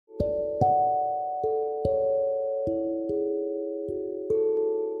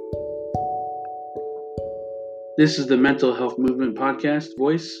This is the Mental Health Movement Podcast,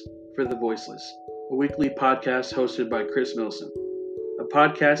 Voice for the Voiceless, a weekly podcast hosted by Chris Milson, a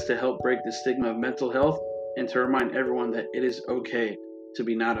podcast to help break the stigma of mental health and to remind everyone that it is okay to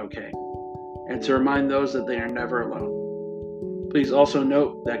be not okay, and to remind those that they are never alone. Please also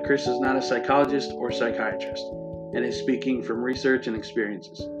note that Chris is not a psychologist or psychiatrist and is speaking from research and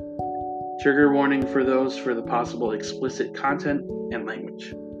experiences. Trigger warning for those for the possible explicit content and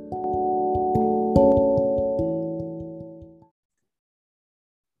language.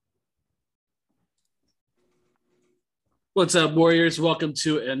 What's up, Warriors? Welcome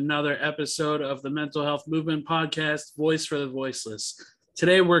to another episode of the Mental Health Movement Podcast, Voice for the Voiceless.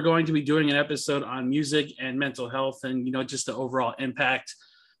 Today, we're going to be doing an episode on music and mental health and, just the overall impact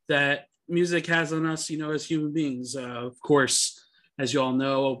that music has on us, as human beings. Of course, as you all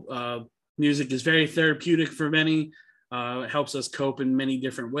know, music is very therapeutic for many. It helps us cope in many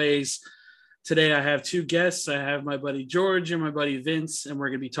different ways. Today, I have two guests. I have my buddy George and my buddy Vince, and we're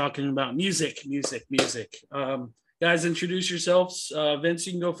going to be talking about music. Guys, introduce yourselves. Vince,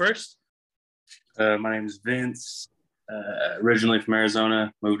 you can go first. My name is Vince, originally from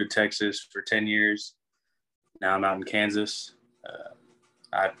Arizona, moved to Texas for 10 years. Now I'm out in Kansas.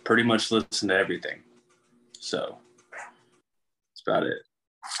 I pretty much listen to everything. So that's about it.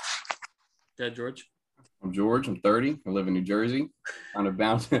 Yeah, George. I'm George. I'm 30. I live in New Jersey. Kind of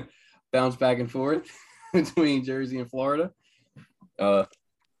bounce back and forth between Jersey and Florida.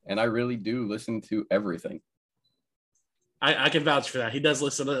 And I really do listen to everything. I can vouch for that. He does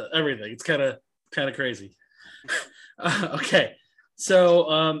listen to everything. It's kind of crazy. Okay.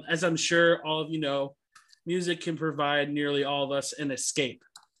 So as I'm sure all of you know, music can provide nearly all of us an escape,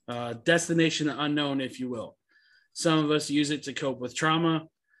 destination unknown, if you will. Some of us use it to cope with trauma.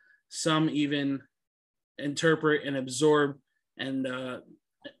 Some even interpret and absorb the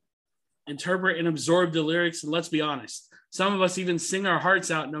lyrics. And let's be honest, some of us even sing our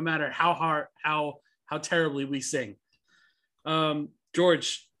hearts out, no matter how terribly we sing.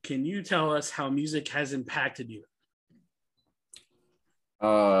 George, can you tell us how music has impacted you?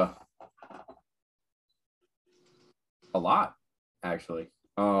 A lot, actually.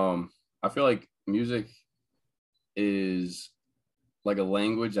 I feel like music is like a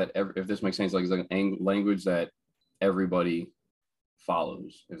language that if this makes sense, it's like a language that everybody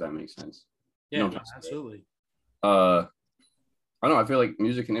follows, if that makes sense. Yeah, absolutely. I don't know. I feel like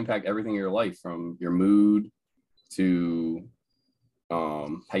music can impact everything in your life, from your mood to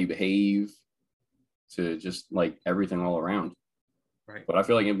how you behave to just like everything all around. Right. But I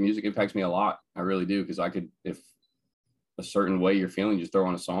feel like music impacts me a lot. I really do, because if a certain way you're feeling, just throw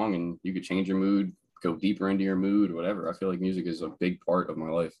on a song and you could change your mood, go deeper into your mood, or whatever. I feel like music is a big part of my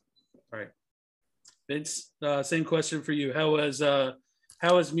life. Right. Vince, same question for you. How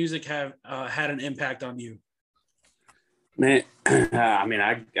has music had an impact on you? Man,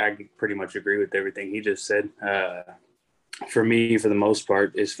 I pretty much agree with everything he just said. For me, for the most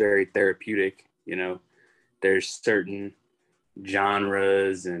part, it's very therapeutic. There's certain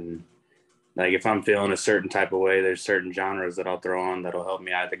genres, and like if I'm feeling a certain type of way, there's certain genres that I'll throw on that'll help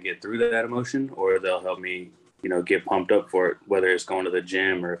me either get through that emotion, or they'll help me, get pumped up for it, whether it's going to the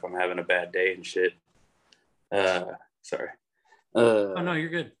gym or if I'm having a bad day and shit. Sorry. Oh, no, you're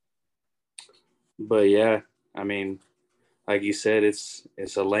good. But yeah, like you said, it's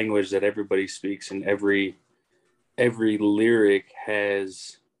a language that everybody speaks, and every lyric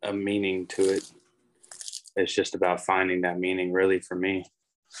has a meaning to it. It's just about finding that meaning, really, for me.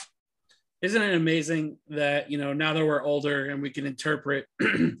 Isn't it amazing that, now that we're older and we can interpret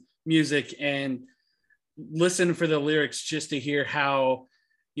music and listen for the lyrics just to hear how,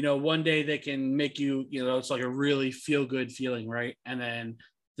 one day they can make you, it's like a really feel good feeling, right? And then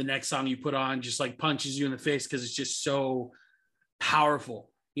the next song you put on just like punches you in the face because it's just so powerful.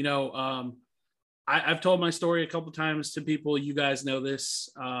 I've told my story a couple times to people. You guys know this,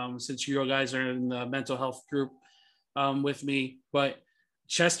 since you guys are in the mental health group with me. But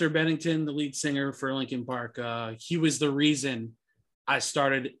Chester Bennington, the lead singer for Linkin Park, he was the reason I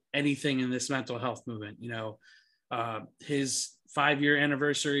started anything in this mental health movement. His 5-year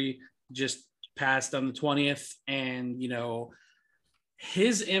anniversary just passed on the 20th, and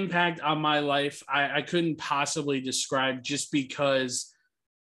his impact on my life, I couldn't possibly describe, just because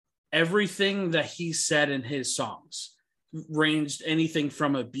everything that he said in his songs ranged anything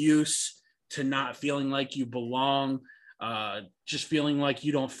from abuse to not feeling like you belong, just feeling like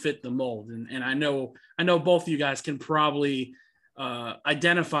you don't fit the mold. And I know both of you guys can probably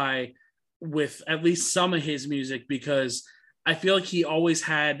identify with at least some of his music, because I feel like he always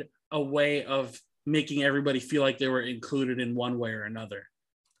had a way of making everybody feel like they were included in one way or another.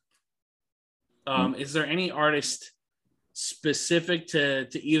 Is there any artist specific to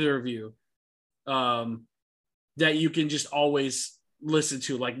either of you that you can just always listen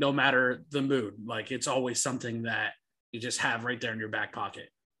to, like no matter the mood, like it's always something that you just have right there in your back pocket?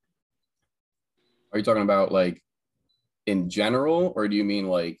 Are you talking about like in general, or do you mean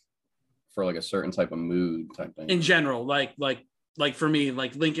like for like a certain type of mood type thing? In general, like for me,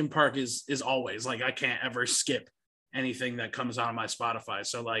 like Linkin Park is always like, I can't ever skip anything that comes on my Spotify.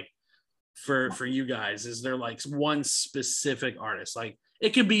 So like for you guys, is there like one specific artist? Like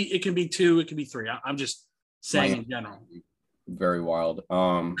it can be two, it can be three. I'm just saying in general. Very wild.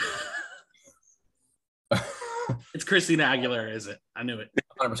 It's Christina Aguilera, is it? I knew it.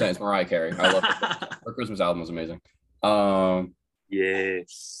 100%. It's Mariah Carey. I love her. Her Christmas album was amazing.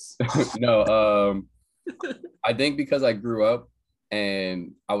 Yes. No, I think because I grew up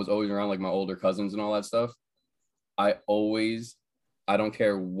and I was always around like my older cousins and all that stuff, I don't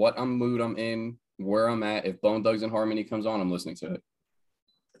care what mood I'm in, where I'm at. If Bone Thugs and Harmony comes on, I'm listening to it.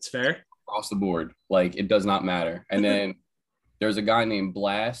 That's fair. Across the board. Like it does not matter. And then there's a guy named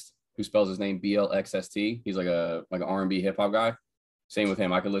Blast who spells his name BLXST. He's like an R&B hip hop guy. Same with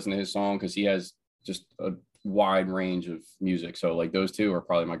him. I could listen to his song because he has just a wide range of music. So like those two are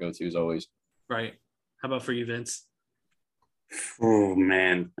probably my go-tos always. Right. How about for you, Vince? Oh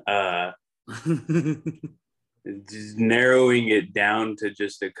man. Just narrowing it down to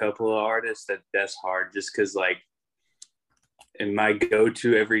just a couple of artists, that's hard, just because like in my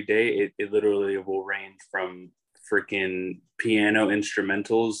go-to every day, it literally will range from freaking piano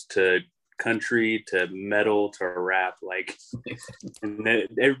instrumentals to country to metal to rap, like, and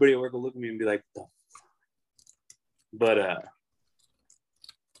everybody at work will look at me and be like, the fuck? But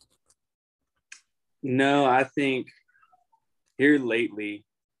no, I think here lately,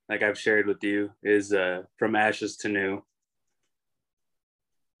 like I've shared with you, is From Ashes to New.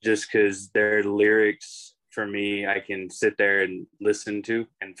 Just because their lyrics, for me, I can sit there and listen to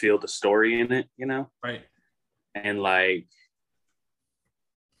and feel the story in it, you know? Right. And like,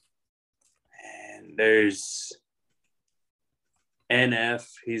 and there's NF.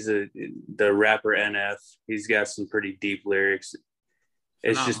 He's the rapper NF. He's got some pretty deep lyrics.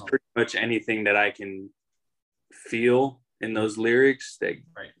 It's just pretty much anything that I can feel in those lyrics that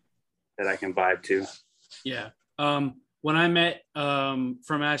I can vibe to. Yeah. When I met From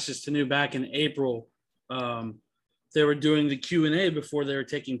Ashes to New back in April, they were doing the Q&A before they were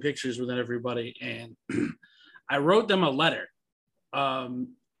taking pictures with everybody, and I wrote them a letter.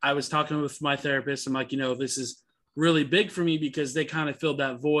 I was talking with my therapist. I'm like, this is really big for me because they kind of filled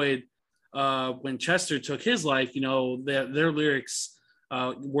that void when Chester took his life. Their lyrics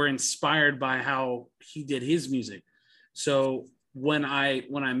were inspired by how he did his music. So when I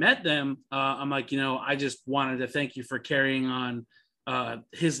met them, I'm like, I just wanted to thank you for carrying on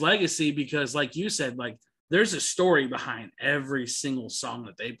his legacy, because like you said, like there's a story behind every single song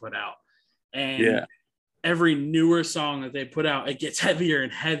that they put out, and every newer song that they put out, it gets heavier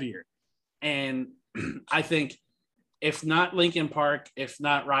and heavier. And I think if not Linkin Park, if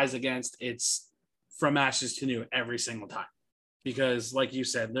not Rise Against, it's From Ashes to New every single time, because like you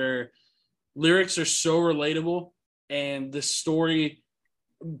said, their lyrics are so relatable, and the story,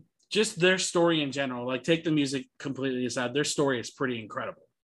 just their story in general, like take the music completely aside, their story is pretty incredible.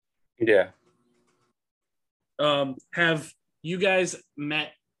 Yeah. Have you guys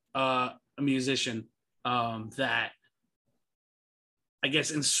met a musician that I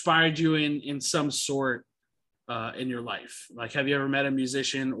guess inspired you in some sort in your life? Like, have you ever met a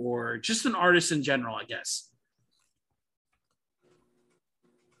musician or just an artist in general, I guess?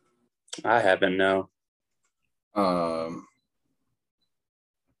 I haven't, no. The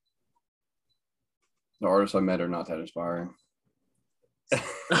artists I met are not that inspiring.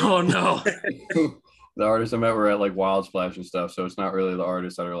 Oh no. The artists I met were at like Wild Splash and stuff, so it's not really the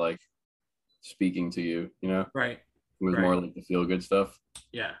artists that are like speaking to you, Right. It was more like the feel good stuff.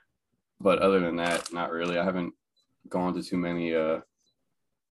 Yeah. But other than that, not really. I haven't gone to too many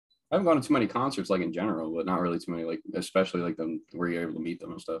concerts like in general, but not really too many, like especially like them where you're able to meet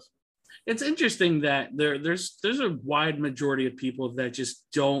them and stuff. It's interesting that there's a wide majority of people that just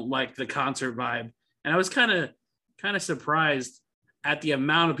don't like the concert vibe. And I was kind of surprised at the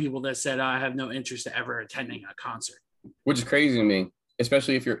amount of people that said, I have no interest in ever attending a concert. Which is crazy to me,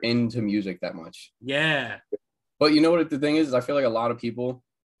 especially if you're into music that much. Yeah. But you know what the thing is I feel like a lot of people,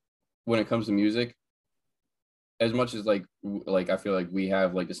 when it comes to music, as much as like I feel like we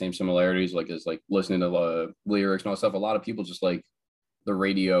have like the same similarities, like as like listening to lyrics and all that stuff, a lot of people just like the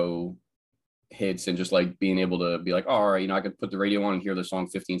radio hits and just like being able to be like, oh, all right, I could put the radio on and hear the song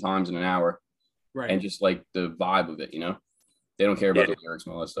 15 times in an hour. Right. And just like the vibe of it, They don't care about the lyrics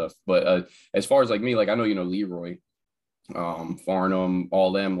and all that stuff. But as far as like me, like I know, you know, Leroy, Farnham,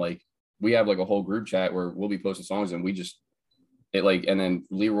 all them, like we have like a whole group chat where we'll be posting songs and we just it like, and then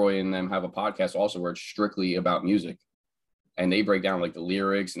Leroy and them have a podcast also where it's strictly about music and they break down like the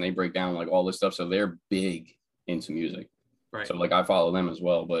lyrics and they break down like all this stuff. So they're big into music. Right. So like I follow them as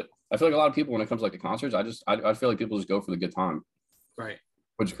well. But I feel like a lot of people, when it comes to like the concerts, I feel like people just go for the good time. Right.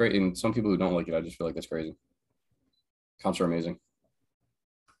 Which is great. And some people who don't like it, I just feel like that's crazy. Concerts are amazing.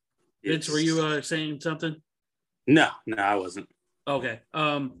 Vince, were you saying something? No, I wasn't. Okay.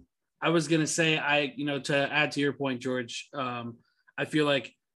 I was gonna say, to add to your point, George, I feel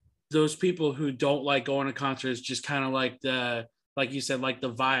like those people who don't like going to concerts just kind of like like you said, like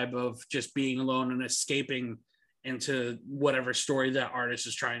the vibe of just being alone and escaping into whatever story that artist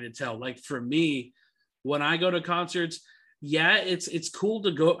is trying to tell. Like for me, when I go to concerts, yeah, it's cool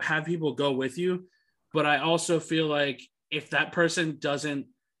to go have people go with you, but I also feel like if that person doesn't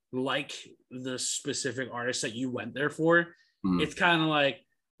like the specific artist that you went there for, it's kind of like,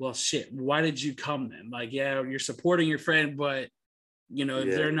 well, shit, why did you come then? Like, yeah, you're supporting your friend, but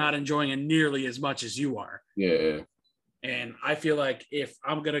they're not enjoying it nearly as much as you are. Yeah. And I feel like if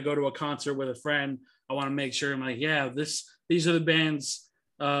I'm gonna go to a concert with a friend, I want to make sure I'm like, yeah, these are the bands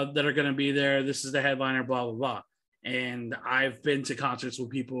that are gonna be there. This is the headliner, blah blah blah. And I've been to concerts with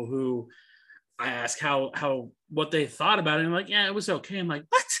people who I ask what they thought about it. And I'm like, yeah, it was okay. I'm like,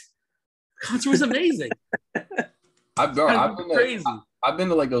 what? The concert was amazing. I've been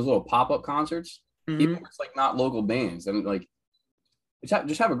to like those little pop-up concerts, even if it's like not local bands, and like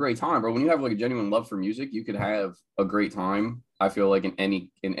just have a great time, bro. When you have like a genuine love for music, you could have a great time. I feel like in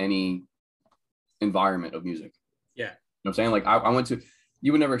any environment of music. Yeah. You know what I'm saying? Like I went to,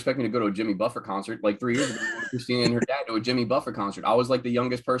 you would never expect me to go to a Jimmy Buffett concert. Like 3 years ago, Christina and her dad to a Jimmy Buffett concert. I was like the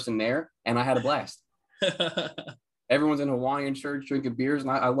youngest person there and I had a blast. Everyone's in Hawaiian shirts, drinking beers,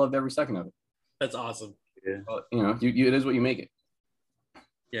 and I loved every second of it. That's awesome. Yeah. But, it is what you make it.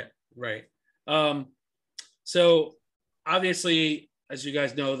 Yeah, right. So obviously, as you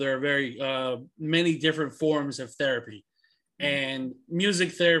guys know, there are very many different forms of therapy, and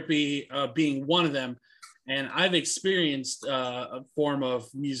music therapy being one of them. And I've experienced a form of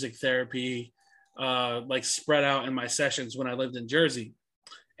music therapy like spread out in my sessions when I lived in Jersey.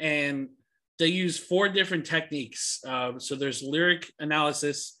 And they use 4 different techniques. So there's lyric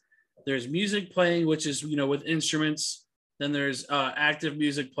analysis, there's music playing, which is, with instruments. Then there's active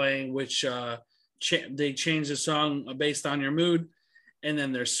music playing, which they change the song based on your mood. And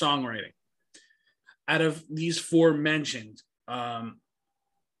then there's songwriting. Out of these 4 mentioned,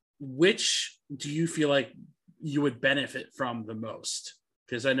 which do you feel like you would benefit from the most?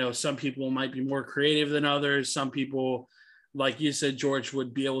 Because I know some people might be more creative than others. Some people, like you said, George,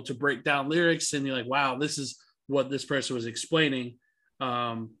 would be able to break down lyrics and you're like, wow, this is what this person was explaining.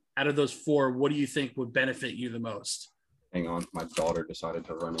 Out of those 4, what do you think would benefit you the most? Hang on, my daughter decided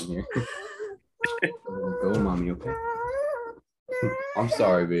to run in here. Go, mommy, okay? I'm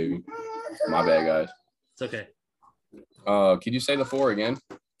sorry, baby. My bad, guys. It's okay. Could you say the 4 again?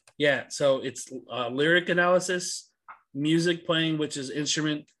 Yeah, so it's lyric analysis, music playing, which is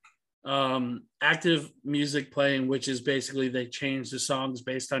instrument, active music playing, which is basically they change the songs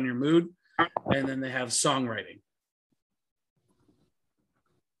based on your mood, and then they have songwriting.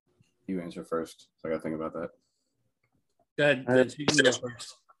 You answer first, so I gotta think about that. Go ahead, you can go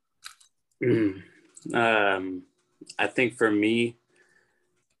first. I think for me,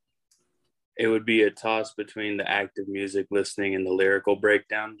 it would be a toss between the active music listening and the lyrical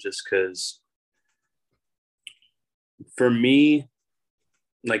breakdown, just because for me,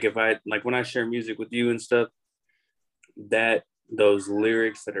 like when I share music with you and stuff, that those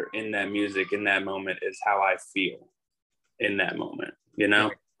lyrics that are in that music in that moment is how I feel in that moment,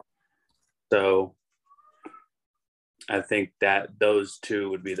 So I think that those 2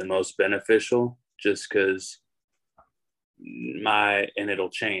 would be the most beneficial, just because and it'll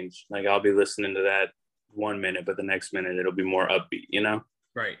change. Like I'll be listening to that 1 minute, but the next minute it'll be more upbeat,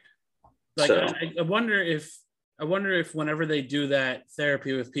 Right. Like so. I wonder if whenever they do that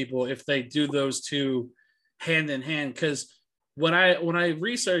therapy with people, if they do those 2 hand in hand, because when I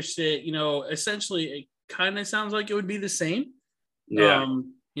researched it, essentially it kind of sounds like it would be the same. Yeah.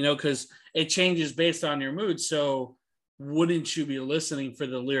 Because it changes based on your mood. So wouldn't you be listening for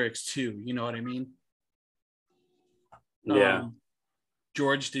the lyrics too? You know what I mean? Yeah.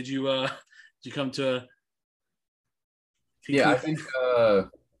 George, did you come to a Yeah, I think the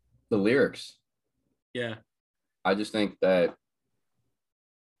lyrics. Yeah. I just think that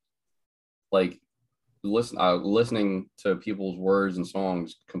like listening to people's words and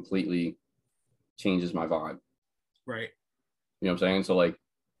songs completely changes my vibe. Right. You know what I'm saying? So like,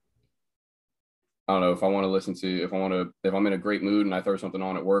 I don't know if I want to listen to, if I'm in a great mood and I throw something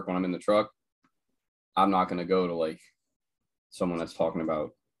on at work when I'm in the truck, I'm not going to go to like someone that's talking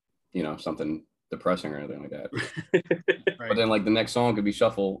about, you know, something depressing or anything like that. Right. But then like the next song could be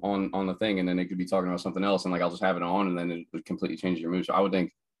shuffle on the thing, and then they could be talking about something else, and like I'll just have it on, and then it would completely change your mood. So I would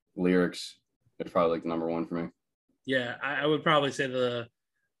think lyrics is probably like the number one for me. Yeah, I would probably say the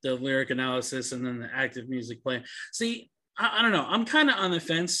lyric analysis and then the active music playing. See, I don't know. I'm kind of on the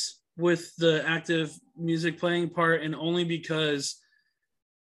fence with the active music playing part, and only because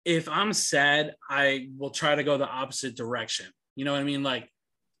if I'm sad, I will try to go the opposite direction. You know what I mean? Like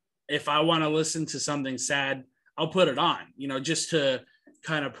if I want to listen to something sad, I'll put it on, you know, just to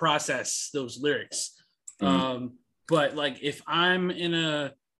kind of process those lyrics. But like if I'm in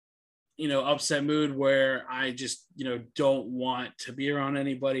a, you know, upset mood where I just, you know, don't want to be around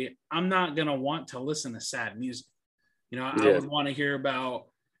anybody, I'm not going to want to listen to sad music. You know, I would want to hear about,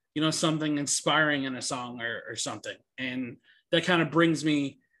 you know, something inspiring in a song or something. And that kind of brings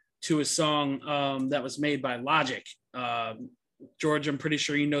me to a song that was made by Logic. George, I'm pretty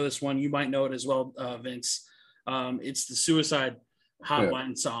sure you know this one. You might know it as well, Vince. It's the Suicide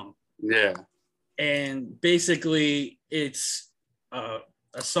Hotline song. Yeah. And basically it's a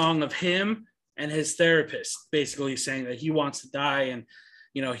song of him and his therapist basically saying that he wants to die, and,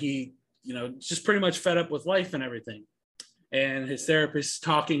 you know, he, you know, just pretty much fed up with life and everything. And his therapist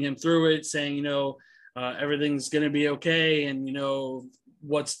talking him through it, saying, you know, everything's going to be okay. And, you know,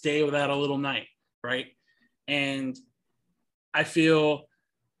 what's day without a little night, right? And I feel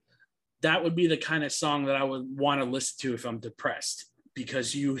that would be the kind of song that I would want to listen to if I'm depressed,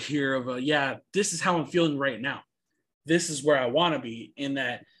 because you hear of yeah, this is how I'm feeling right now. This is where I want to be, in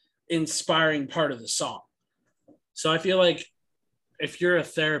that inspiring part of the song. So I feel like if you're a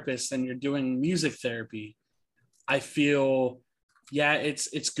therapist and you're doing music therapy, I feel, yeah,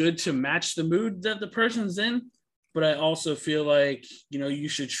 it's good to match the mood that the person's in, but I also feel like, you know, you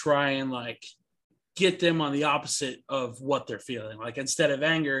should try and like get them on the opposite of what they're feeling. Like instead of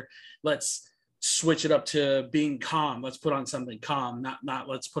anger, let's switch it up to being calm. Let's put on something calm, not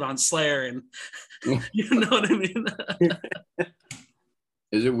let's put on Slayer and you know what I mean?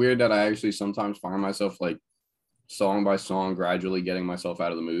 Is it weird that I actually sometimes find myself like song by song gradually getting myself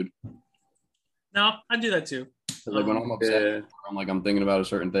out of the mood? No, I do that too. Like when I'm upset, I'm thinking about a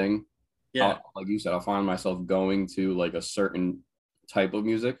certain thing. Yeah. Like you said, I'll find myself going to like a certain type of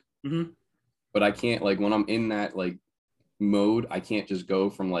music. Mm-hmm. But I can't, like when I'm in that like mode, I can't just go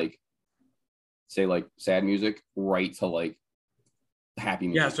from like, say like sad music right to like happy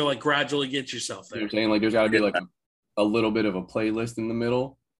music. Yeah, so like gradually get yourself there. You know what I'm saying? Like there's got to be like a little bit of a playlist in the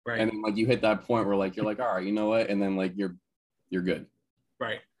middle. Right. And then like you hit that point where like you're like, all right, you know what? And then like you're good.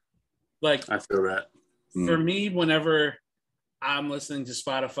 Right. Like I feel that. For me, whenever I'm listening to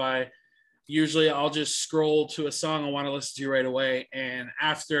Spotify, usually I'll just scroll to a song I want to listen to right away. And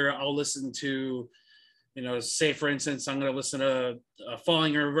after I'll listen to, you know, say for instance, I'm going to listen to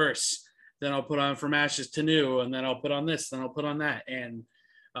Falling in Reverse. Then I'll put on From Ashes to New, and then I'll put on this, then I'll put on that. And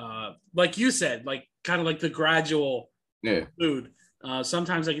like you said, like kind of like the gradual mood.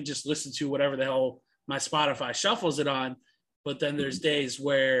 Sometimes I can just listen to whatever the hell my Spotify shuffles it on. But then there's days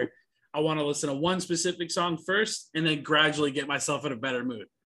where I want to listen to one specific song first and then gradually get myself in a better mood.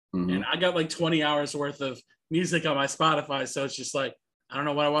 Mm-hmm. And I got like 20 hours worth of music on my Spotify. So it's just like, I don't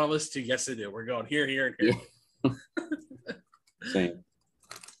know what I want to listen to. Yes, I do. We're going here, here, and here. Same.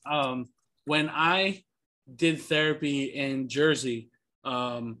 When I did therapy in Jersey,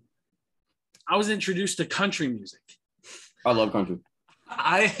 I was introduced to country music. I love country.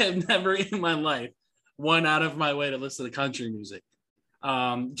 I have never in my life went out of my way to listen to country music.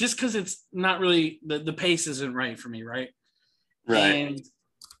 Just because it's not really, the pace isn't right for me, right? Right. And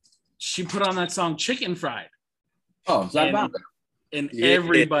she put on that song Chicken Fried. Oh, Zach Brown. And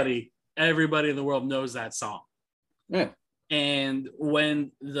everybody in the world knows that song. Yeah. And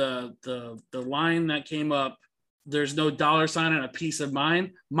when the line that came up, there's no dollar sign and a piece of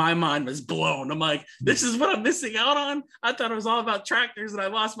mind, my mind was blown. I'm like, this is what I'm missing out on? I thought it was all about tractors and I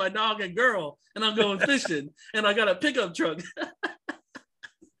lost my dog and girl and I'm going fishing and I got a pickup truck.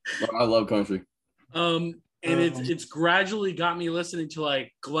 I love country. And it's gradually got me listening to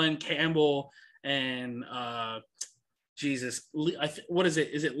like Glenn Campbell and Jesus, what is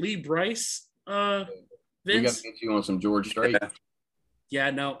it? Is it Lee Bryce? Vince? We got to get you on some George Strait.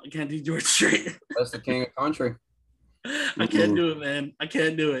 Yeah, no, I can't do George Strait. That's the king of country. I can't do it, man. I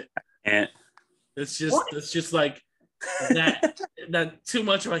can't do it. And it's just like that too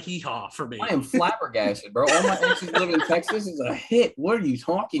much of a hee-haw for me. I am flabbergasted, bro. All my exes live in Texas is a hit. What are you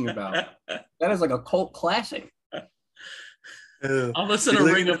talking about? That is like a cult classic. I'll listen to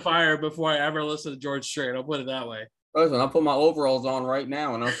Ring of Fire before I ever listen to George Strait. I'll put it that way. Listen, I'll put my overalls on right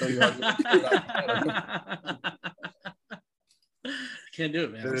now and I'll show you how to Can't do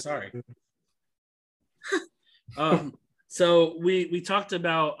it, man. I'm sorry. So we talked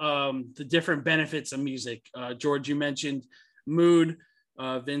about the different benefits of music. George, you mentioned mood.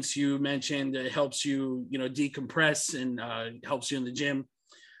 Vince, you mentioned it helps you, decompress and helps you in the gym.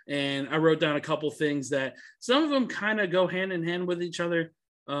 And I wrote down a couple things that some of them kind of go hand in hand with each other.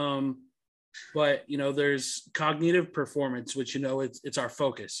 But there's cognitive performance, which it's our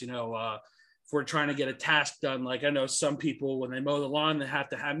focus. If we're trying to get a task done, like I know some people when they mow the lawn, they have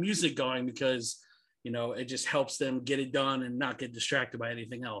to have music going because it just helps them get it done and not get distracted by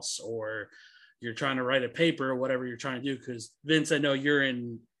anything else. Or you're trying to write a paper or whatever you're trying to do. Because Vince, I know you're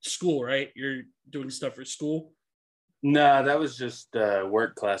in school, right? You're doing stuff for school. No, that was just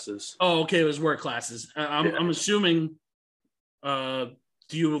work classes. Oh, okay. It was work classes. I'm assuming, do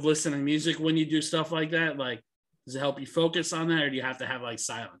you listen to music when you do stuff like that? Like, does it help you focus on that, or do you have to have like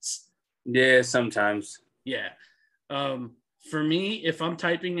silence? Yeah, sometimes. Yeah. For me, if I'm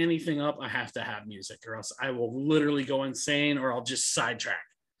typing anything up, I have to have music or else I will literally go insane or I'll just sidetrack.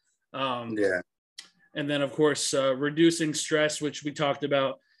 Yeah. And then, of course, reducing stress, which we talked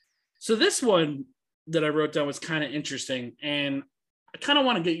about. So this one that I wrote down was kind of interesting. And I kind of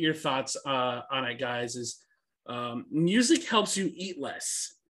want to get your thoughts on it, guys, is music helps you eat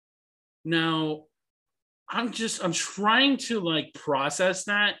less. Now, I'm trying to like process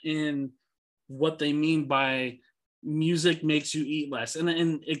that in what they mean by music makes you eat less. And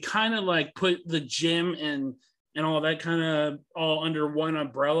it kind of like put the gym and all that kind of all under one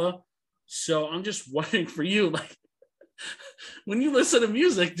umbrella. So I'm just wondering for you, like, when you listen to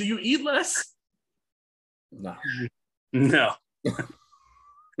music, do you eat less? No.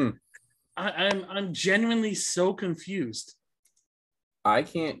 I'm genuinely so confused. I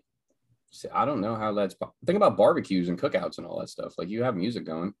don't know how that's. Think about barbecues and cookouts and all that stuff. Like you have music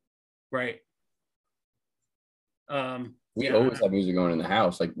going, right? We always have music going in the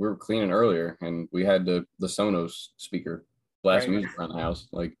house. Like we were cleaning earlier, and we had the Sonos speaker blast music around the house.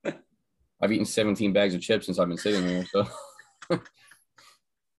 Like I've eaten 17 bags of chips since I've been sitting here. So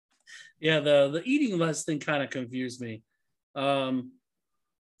yeah, the eating less thing kind of confused me. And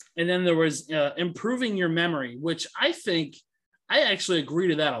then there was improving your memory, which I think I actually agree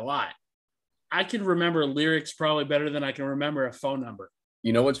to that a lot. I can remember lyrics probably better than I can remember a phone number.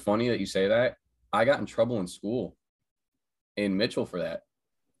 You know what's funny that you say that? I got in trouble in school in Mitchell for that.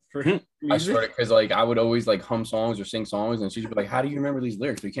 For I swear, because like I would always like hum songs or sing songs, and she'd be like, "How do you remember these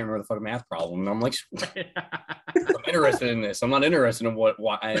lyrics? But you can't remember the fucking math problem." And I'm like, "I'm interested in this. I'm not interested in why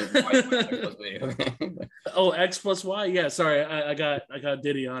Oh, X plus Y. Yeah, sorry, I got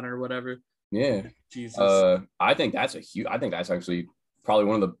Diddy on or whatever. Yeah, Jesus. I think that's actually probably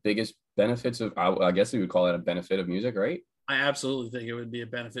one of the biggest benefits of. I guess we would call that a benefit of music, right? I absolutely think it would be a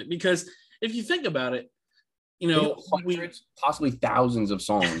benefit because if you think about it, hundreds, possibly thousands of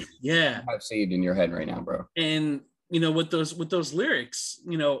songs. Yeah, I've saved in your head right now, bro. And with those lyrics,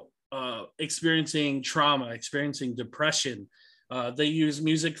 experiencing trauma, experiencing depression, they use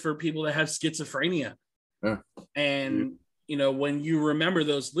music for people that have schizophrenia. Yeah. And when you remember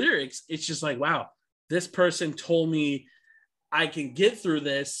those lyrics, it's just like, wow, this person told me I can get through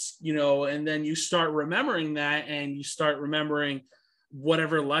this, and then you start remembering that, and you start remembering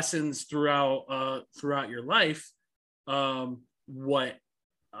whatever lessons throughout your life, what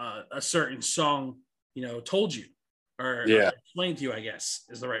a certain song, told you or explained to you, I guess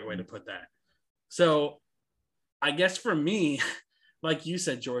is the right way to put that. So I guess for me, like you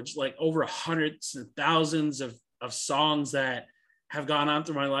said, George, like over hundreds and thousands of songs that have gone on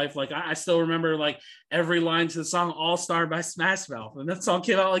through my life. Like I still remember like every line to the song All Star by Smash Mouth. And that song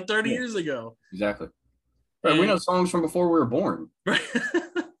came out like 30 years ago. Exactly. Right, we know songs from before we were born. Right.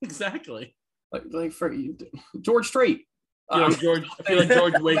 Exactly. Like for George Strait. George, I feel like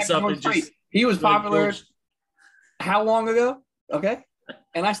George wakes up and just. He was popular. How long ago? Okay.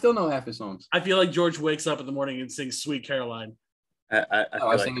 And I still know half his songs. I feel like George wakes up in the morning and sings Sweet Caroline.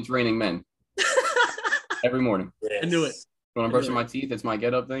 I sing It's Raining Men. Every morning. Yes. I knew it. When I'm brushing my teeth, it's my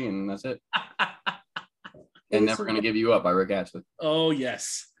get up thing, and that's it. And Never Gonna Give You Up by Rick Astley. Oh,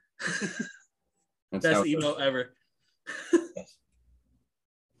 yes. Best email ever. Yes.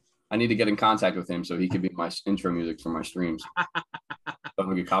 I need to get in contact with him so he could be my intro music for my streams. So I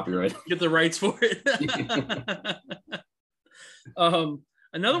don't get copyrighted. Get the rights for it.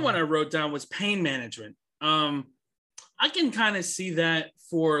 Another one I wrote down was pain management. I can kind of see that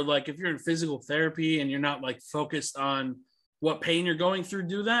for like if you're in physical therapy and you're not like focused on what pain you're going through,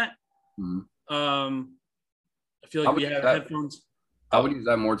 do that. Mm-hmm. I feel I like would we use have that. headphones. I would use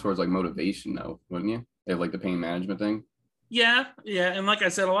that more towards like motivation, though, wouldn't you? They have like the pain management thing. Yeah, yeah, and like I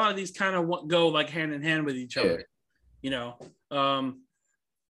said, a lot of these kind of go like hand in hand with each Yeah. other, you know.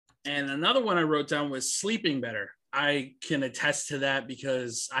 And another one I wrote down was sleeping better. I can attest to that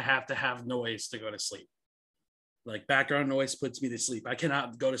because I have to have noise to go to sleep. Like background noise puts me to sleep. I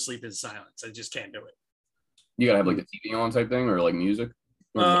cannot go to sleep in silence. I just can't do it. You gotta have like the TV on type thing or like music.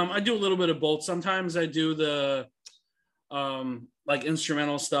 I do a little bit of both. Sometimes I do the like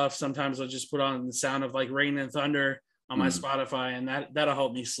instrumental stuff. Sometimes I'll just put on the sound of like rain and thunder on my Spotify, and that'll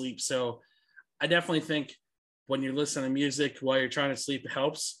help me sleep. So I definitely think when you listen to music while you're trying to sleep, it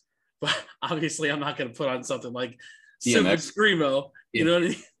helps. But obviously, I'm not going to put on something like Super Screamo. You know what I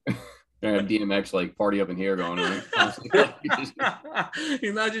mean? Have DMX like party up in here going.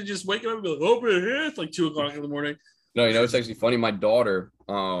 Imagine just waking up and be like, "Open here!" It's like 2:00 in the morning. No, you know it's actually funny. My daughter,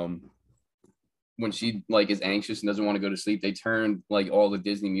 when she like is anxious and doesn't want to go to sleep, they turn like all the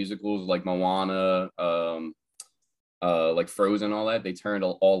Disney musicals like Moana, like Frozen, all that. They turned a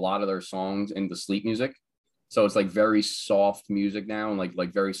lot of their songs into sleep music. So it's like very soft music now and like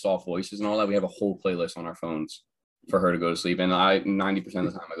very soft voices and all that. We have a whole playlist on our phones for her to go to sleep. And 90%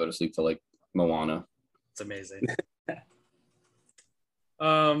 of the time I go to sleep to like Moana. It's amazing.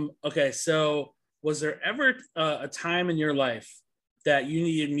 Okay, so was there ever a time in your life that you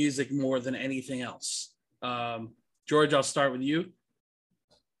needed music more than anything else? George, I'll start with you.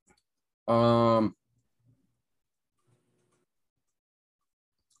 I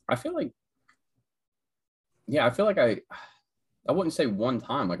feel like I wouldn't say one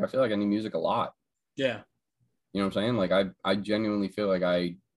time. Like I feel like I need music a lot. Yeah. You know what I'm saying? Like I genuinely feel like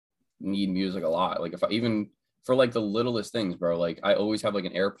I need music a lot. Like if I even for like the littlest things, bro. Like I always have like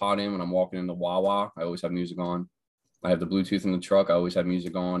an AirPod in when I'm walking into Wawa. I always have music on. I have the Bluetooth in the truck. I always have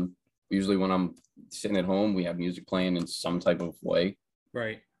music on. Usually when I'm sitting at home, we have music playing in some type of way.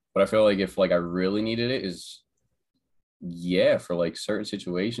 Right. But I feel like if like I really needed it is for like certain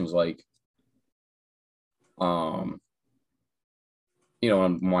situations, like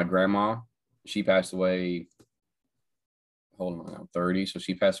my grandma, she passed away, hold on, I'm 30. So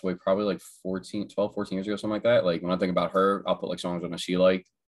she passed away probably like 14 years ago, something like that. Like when I think about her, I'll put like songs on that she liked.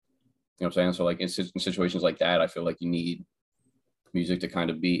 You know what I'm saying? So like in situations like that, I feel like you need music to kind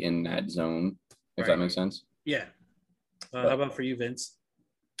of be in that zone, if that makes sense. Yeah. How about for you, Vince?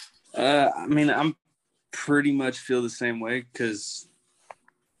 I mean, I'm pretty much feel the same way because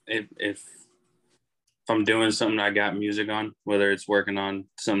if I'm doing something, I got music on, whether it's working on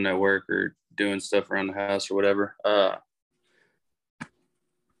something at work or doing stuff around the house or whatever.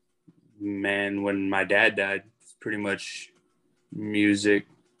 Man, when my dad died, it's pretty much music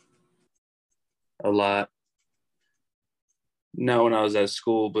a lot. Not when I was at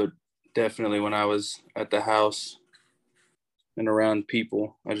school, but definitely when I was at the house and around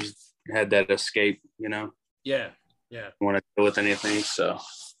people. I just had that escape, you know? Yeah. I don't want to deal with anything, so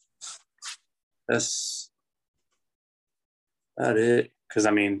that's about it. Because,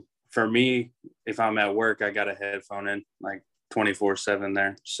 I mean, for me, if I'm at work, I got a headphone in like 24/7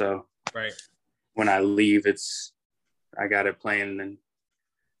 there. So when I leave, I got it playing. And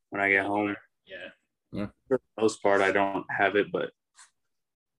when I get home, for the most part, I don't have it. But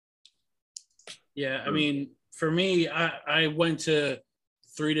yeah, I mean, for me, I went to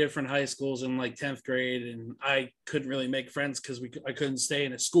 3 different high schools in like 10th grade, and I couldn't really make friends because I couldn't stay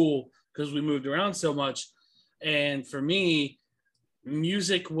in a school because we moved around so much. And for me,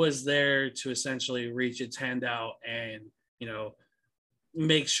 music was there to essentially reach its hand out and, you know,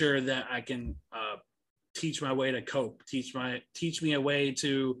 make sure that I can teach my way to cope, teach me a way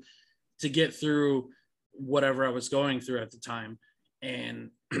to get through whatever I was going through at the time.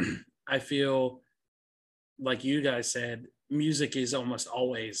 And I feel like you guys said, music is almost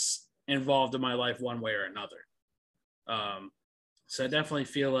always involved in my life one way or another. So I definitely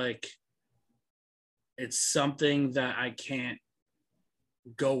feel like it's something that I can't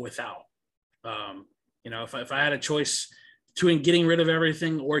go without. You know, if I had a choice between getting rid of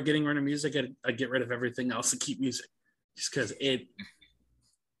everything or getting rid of music, I'd get rid of everything else and keep music, just because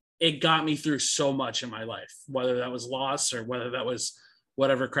it got me through so much in my life, whether that was loss or whether that was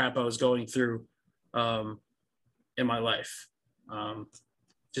whatever crap I was going through in my life.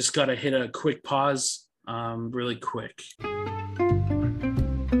 Just got to hit a quick pause really quick.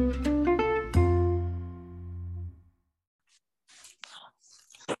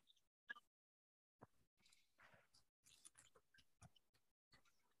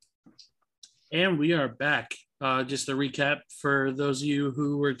 And we are back. Just a recap for those of you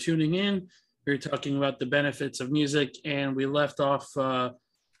who were tuning in. We were talking about the benefits of music, and we left off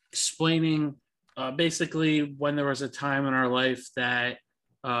explaining basically when there was a time in our life that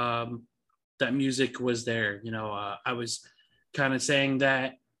that music was there. I was kind of saying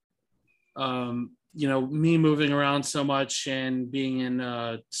that me moving around so much and being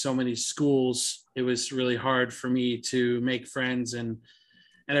in so many schools, it was really hard for me to make friends and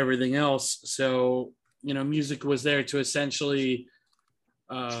everything else. So, music was there to essentially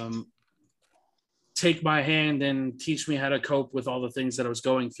take my hand and teach me how to cope with all the things that I was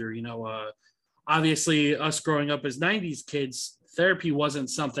going through. Obviously, us growing up as 90s kids, therapy wasn't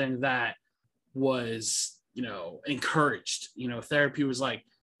something that was, encouraged. Therapy was like,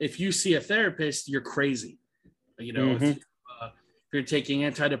 if you see a therapist, you're crazy. If you're taking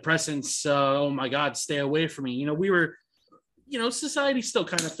antidepressants, oh my God, stay away from me. We were, society still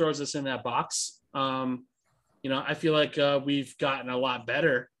kind of throws us in that box. I feel like we've gotten a lot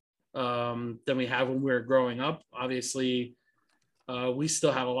better than we have when we were growing up. Obviously, we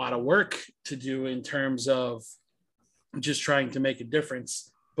still have a lot of work to do in terms of just trying to make a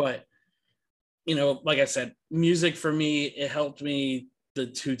difference. But, like I said, music for me, it helped me the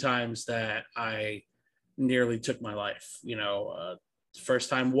 2 times that I nearly took my life. First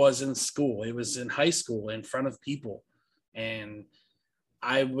time was in school. It was in high school in front of people. And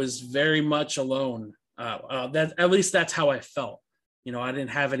I was very much alone. That at least that's how I felt. I didn't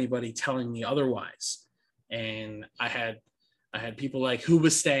have anybody telling me otherwise. And I had people like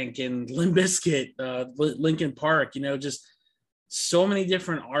Hoobastank and Limp Bizkit, Linkin Park, just so many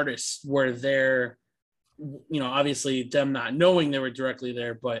different artists were there, obviously them not knowing they were directly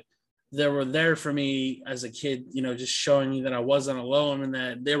there, but they were there for me as a kid, just showing me that I wasn't alone and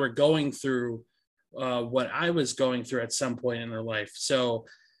that they were going through what I was going through at some point in their life. So,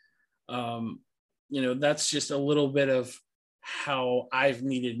 that's just a little bit of how I've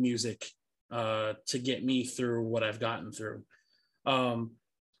needed music to get me through what I've gotten through.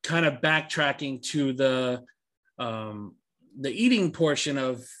 Kind of backtracking to the eating portion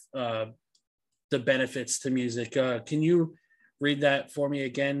of the benefits to music. Can you read that for me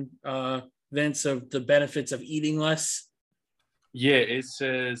again, Vince, of the benefits of eating less? Yeah, it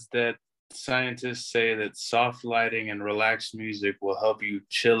says that scientists say that soft lighting and relaxed music will help you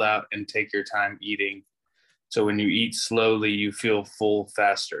chill out and take your time eating. So when you eat slowly, you feel full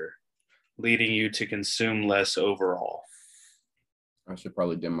faster, leading you to consume less overall. I should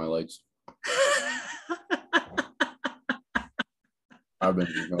probably dim my lights.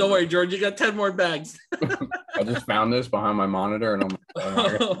 Don't worry, George. You got 10 more bags. I just found this behind my monitor, and I'm.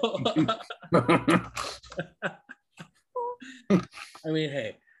 I mean,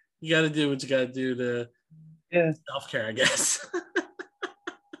 hey, you got to do what you got to do to self-care, I guess.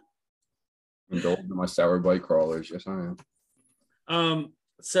 Indulge in my sour bite crawlers. Yes, I am.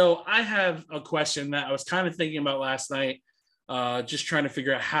 So I have a question that I was kind of thinking about last night, just trying to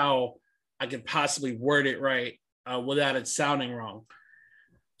figure out how I could possibly word it right without it sounding wrong.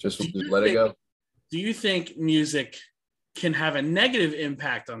 Just let it go. Do you think music can have a negative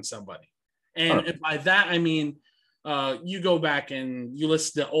impact on somebody? And by that, I mean, you go back and you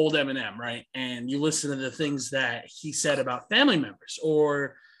listen to old Eminem, right? And you listen to the things that he said about family members,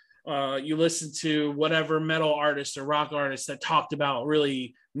 or you listen to whatever metal artist or rock artist that talked about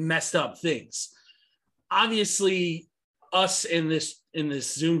really messed up things. Obviously, us in this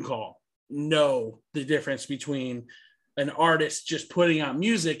Zoom call know the difference between an artist just putting out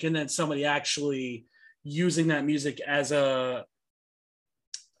music and then somebody actually using that music as a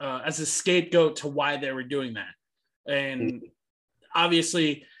scapegoat to why they were doing that. And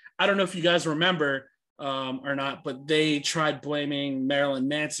obviously, I don't know if you guys remember or not, but they tried blaming Marilyn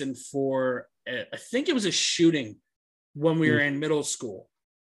Manson for, I think it was a shooting when we were in middle school.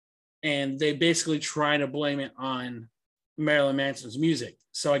 And they basically tried to blame it on Marilyn Manson's music.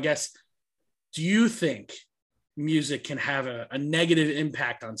 So I guess, do you think music can have a negative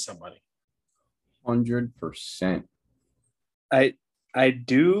impact on somebody? 100%. I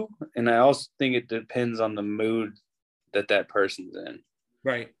do, and I also think it depends on the mood that person's in.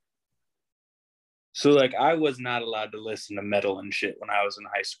 Right. So, like, I was not allowed to listen to metal and shit when I was in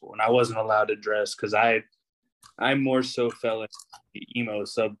high school, and I wasn't allowed to dress because I more so fell into the emo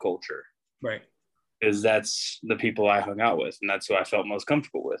subculture. Right. Because that's the people I hung out with, and that's who I felt most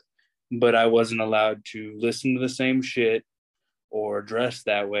comfortable with. But I wasn't allowed to listen to the same shit or dress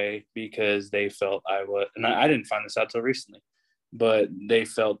that way because they felt I was, and I didn't find this out till recently, but they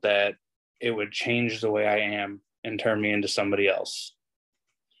felt that it would change the way I am and turn me into somebody else.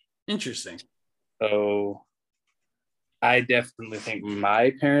 Interesting. So I definitely think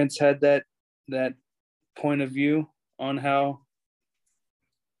my parents had that point of view on how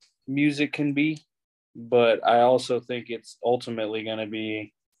music can be, but I also think it's ultimately going to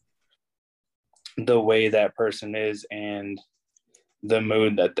be the way that person is and the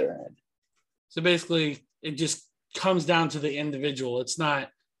mood that they're in. So basically, it just comes down to the individual. It's not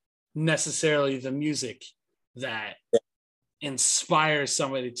necessarily the music that inspires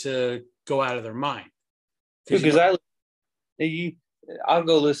somebody to go out of their mind. Because I'll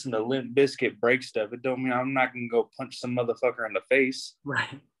go listen to Limp Bizkit break stuff. It don't mean I'm not gonna go punch some motherfucker in the face.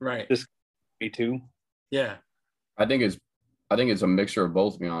 Right. Just me too. Yeah. I think it's a mixture of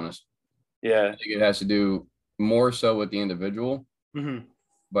both, to be honest. Yeah. I think it has to do more so with the individual. Mm-hmm.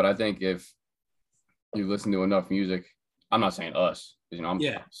 But I think if you listen to enough music, I'm not saying us, because I'm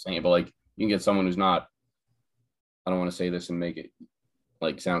saying it, but like you can get someone who's not, I don't want to say this and make it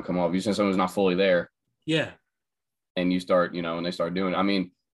like sound come off. You send someone who's not fully there. Yeah. And you start, and they start doing it. I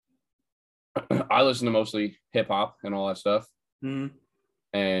mean, I listen to mostly hip hop and all that stuff. Mm-hmm.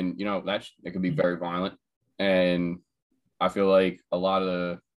 And, it could be very violent. And I feel like a lot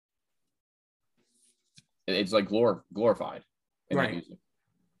of it's like glorified in that music.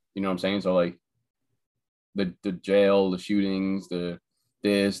 You know what I'm saying? So like the jail, the shootings, the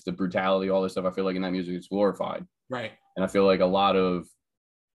brutality, all this stuff, I feel like in that music it's glorified. Right. And I feel like a lot of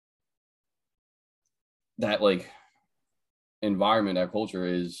that like environment, that culture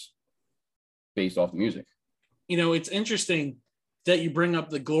is based off the music. It's interesting that you bring up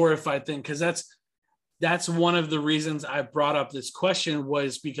the glorified thing, because that's one of the reasons I brought up this question,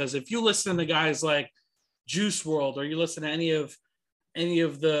 was because if you listen to guys like Juice WRLD, or you listen to any of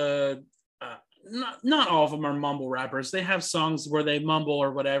the not all of them are mumble rappers. They have songs where they mumble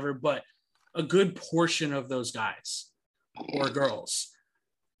or whatever, but a good portion of those guys or girls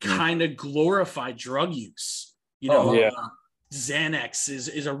kind of glorify drug use. Xanax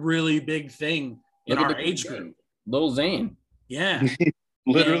is a really big thing in our age group. Lil Xan. Yeah.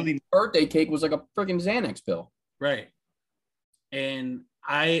 Literally. Birthday cake was like a freaking Xanax pill. Right. And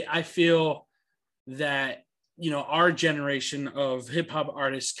I feel that, our generation of hip hop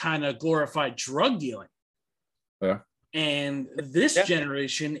artists kind of glorified drug dealing. Yeah. And this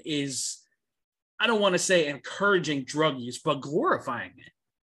generation is, I don't want to say encouraging drug use, but glorifying it.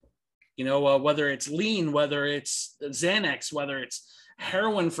 Whether it's lean, whether it's Xanax, whether it's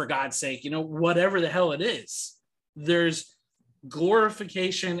heroin, for God's sake, whatever the hell it is, there's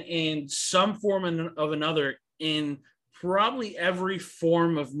glorification in some form of another in probably every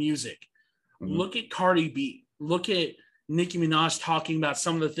form of music. Mm-hmm. Look at Cardi B. Look at Nicki Minaj talking about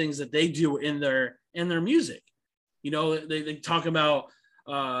some of the things that they do in their music. They talk about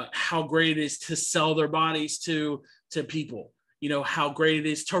how great it is to sell their bodies to people. How great it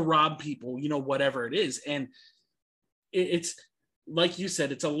is to rob people, whatever it is. And it's like you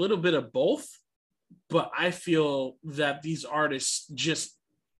said, it's a little bit of both, but I feel that these artists just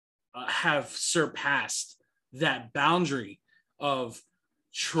have surpassed that boundary of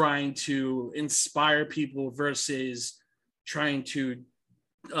trying to inspire people versus trying to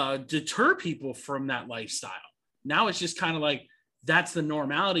deter people from that lifestyle. Now it's just kind of like, that's the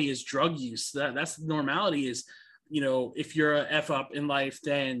normality, is drug use. That's the normality is, if you're a F up in life,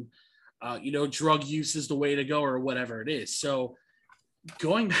 then, drug use is the way to go, or whatever it is. So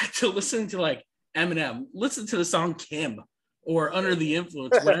going back to listening to like Eminem, listen to the song Kim or Under the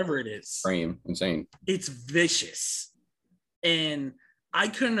Influence, whatever it is. Frame, insane. It's vicious. And I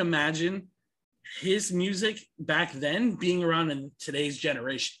couldn't imagine his music back then being around in today's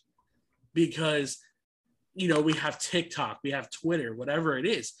generation, because, we have TikTok, we have Twitter, whatever it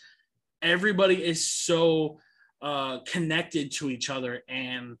is. Everybody is so connected to each other,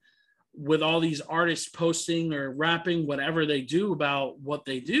 and with all these artists posting or rapping whatever they do about what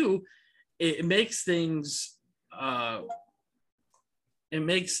they do, it makes things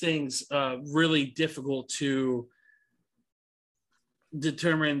really difficult to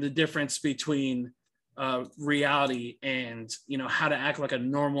determine the difference between reality and how to act like a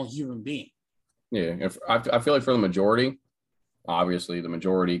normal human being. Yeah, I feel like for the majority, obviously the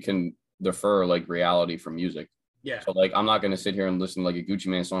majority can defer like reality from music. Yeah. So like, I'm not going to sit here and listen to like a Gucci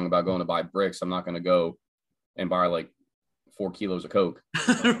Mane song about going to buy bricks. I'm not going to go and buy like 4 kilos of Coke.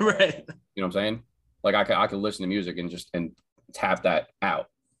 Right. You know what I'm saying? Like I could listen to music and tap that out.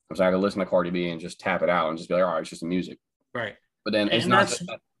 I'm saying I could listen to Cardi B and just tap it out and just be like, all right, it's just the music. Right. But then it's not just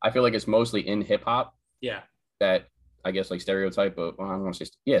that. I feel like it's mostly in hip hop. Yeah. That I guess like stereotype of, well, I don't want to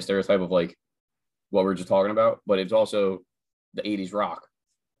say, stereotype of like what we were just talking about, but it's also the 80s rock.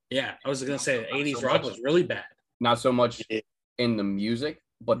 Yeah. I was going to say the 80s rock was really bad. Not so much in the music,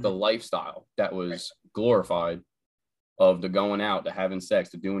 but the lifestyle that was glorified, of the going out, the having sex,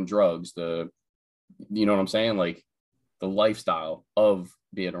 the doing drugs, you know what I'm saying? Like the lifestyle of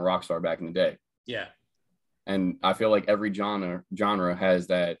being a rock star back in the day. Yeah. And I feel like every genre has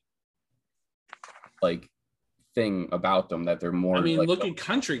that like thing about them that they're more. I mean, like, look at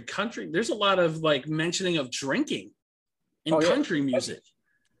country. There's a lot of like mentioning of drinking in country music.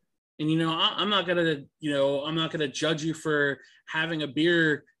 And, you know, I'm not gonna judge you for having a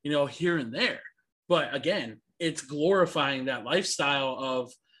beer, you know, here and there. But again, it's glorifying that lifestyle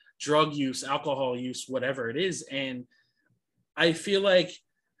of drug use, alcohol use, whatever it is. And I feel like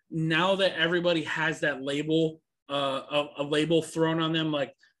now that everybody has that label, a label thrown on them,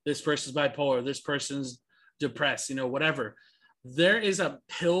 like this person's bipolar, this person's depressed, you know, whatever, there is a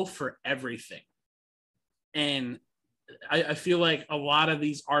pill for everything. And I feel like a lot of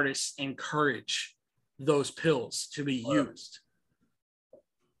these artists encourage those pills to be used.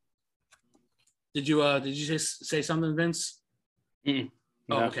 Did you say something, Vince? No.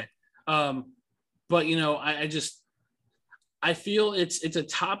 Oh, okay. But you know, I feel it's a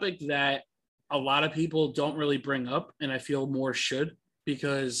topic that a lot of people don't really bring up, and I feel more should,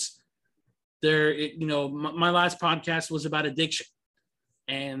 because you know, my last podcast was about addiction,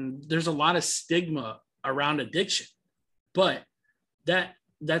 and there's a lot of stigma around addiction. But that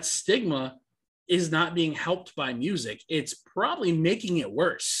stigma is not being helped by music. It's probably making it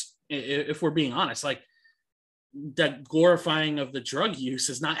worse, if we're being honest. Like, that glorifying of the drug use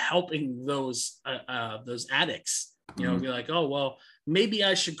is not helping those addicts. You know, you're like, oh well, maybe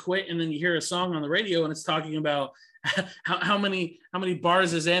I should quit, and then you hear a song on the radio and it's talking about how many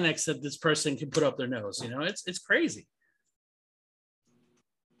bars of Xanax that this person can put up their nose. You know, it's crazy.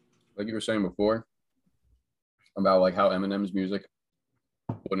 Like you were saying before, about like how Eminem's music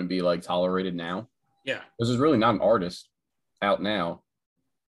wouldn't be like tolerated now. Yeah. This is really not an artist out now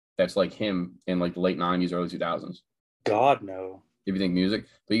that's like him in like the late 90s, early 2000s. God, no. If you think music.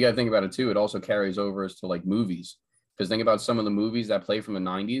 But you got to think about it too. It also carries over to like movies. Because think about some of the movies that play from the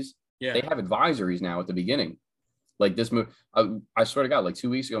 90s. Yeah. They have advisories now at the beginning. Like this movie, I swear to God, like 2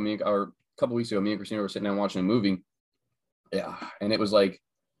 weeks ago, or a couple weeks ago, me and Christina were sitting down watching a movie. Yeah. And it was like,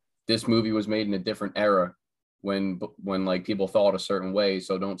 this movie was made in a different era when like people thought a certain way,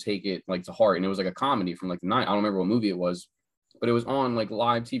 so don't take it like to heart. And it was like a comedy from like the night. I don't remember what movie it was, but it was on like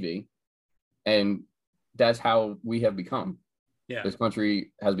live TV, and that's how we have become. Yeah, this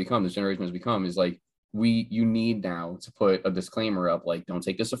country has become, this generation has become, is like you need now to put a disclaimer up, like, don't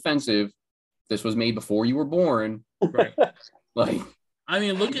take this offensive. This was made before you were born. Right. Like, I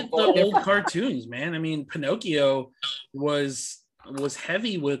mean, look at the old cartoons, man. I mean, Pinocchio was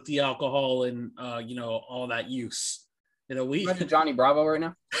heavy with the alcohol and you know, all that use. You know, we imagine Johnny Bravo right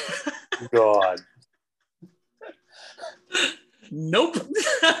now. God. Nope.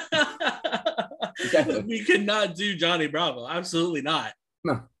 We could not do Johnny Bravo. Absolutely not.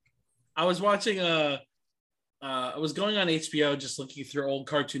 No. I was watching I was going on HBO just looking through old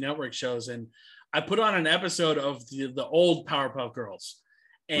Cartoon Network shows, and I put on an episode of the old Powerpuff Girls,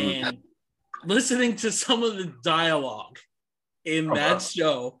 and listening to some of the dialogue in that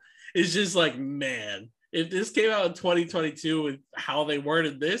show is just like, man, if this came out in 2022 with how they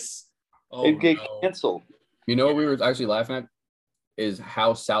worded this, it'd get canceled. You know what we were actually laughing at is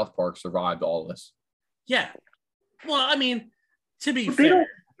how South Park survived all this. Yeah. Well, I mean, to be fair,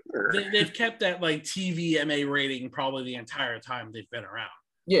 they've kept that like TVMA rating probably the entire time they've been around.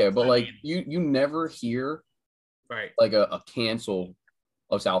 Yeah, but like you never hear right like a cancel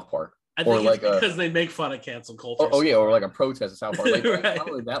of South Park. I think it's like because they make fun of cancel culture. Oh yeah, or like a protest of South Park. Like, right. not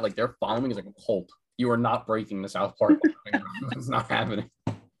only that, like their following is like a cult. You are not breaking the South Park. It's not happening.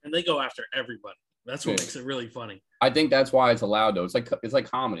 And they go after everybody. That's what makes it really funny. I think that's why it's allowed though. It's like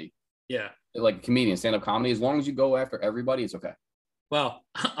comedy. Yeah. Like comedian, stand-up comedy. As long as you go after everybody, it's okay. Well,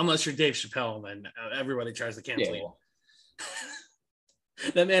 unless you're Dave Chappelle, then everybody tries to cancel you.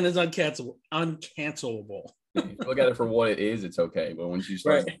 That man is uncancelable. If you look at it for what it is, it's okay. But once you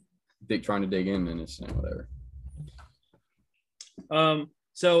start trying to dig in, then it's whatever.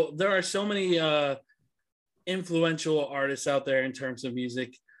 So there are so many influential artists out there in terms of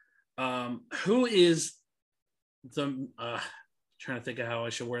music. Who is the trying to think of how I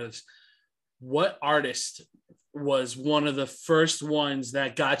should wear this? What artist was one of the first ones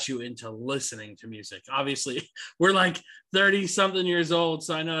that got you into listening to music? Obviously, we're like 30 something years old,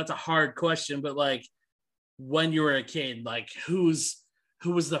 so I know that's a hard question, but like when you were a kid, like who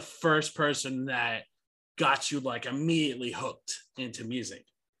was the first person that got you like immediately hooked into music?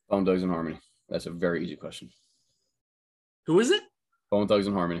 Bone Thugs and Harmony. That's a very easy question. Who is it? Bone Thugs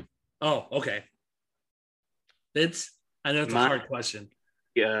and Harmony. Oh, okay. I know it's a hard question.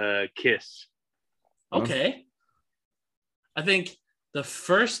 Kiss. Okay. I think the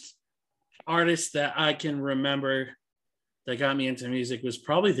first artist that I can remember that got me into music was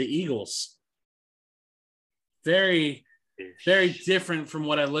probably the Eagles. Very, very different from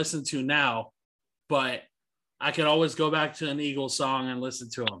what I listen to now. but I could always go back to an Eagles song and listen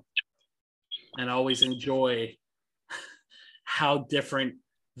to them, and always enjoy how different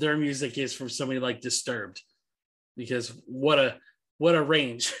their music is from somebody like Disturbed, because what a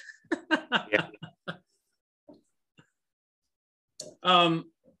range. Yeah.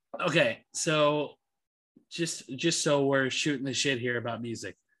 Okay, so just so we're shooting the shit here about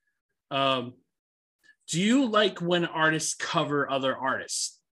music, do you like when artists cover other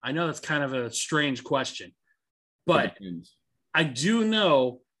artists? I know that's kind of a strange question, but I do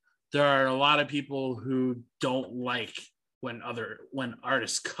know there are a lot of people who don't like when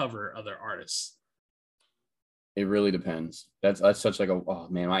artists cover other artists. It really depends. That's such like a, oh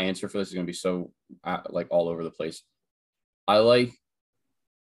man, my answer for this is gonna be so like all over the place. I like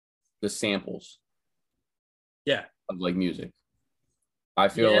the samples. Yeah. Of like music. I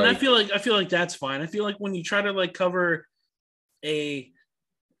feel and like I feel like that's fine. I feel like when you try to like cover a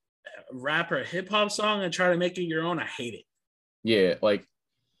rap or a hip hop song and try to make it your own, I hate it. Yeah, like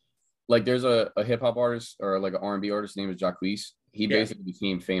there's a hip hop artist or like an R&B artist named Jacquees. He basically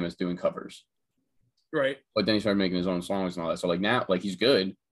became famous doing covers. Right. But then he started making his own songs and all that. So like now, like he's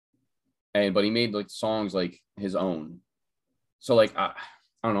good. But he made like songs like his own. So like I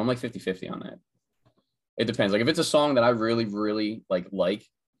don't know, I'm like 50-50 on that. It depends. Like if it's a song that I really, really like,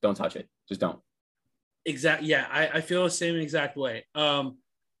 don't touch it. Just don't. Exactly. Yeah, I feel the same exact way.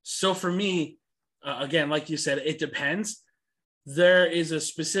 So for me, again, like you said, it depends. There is a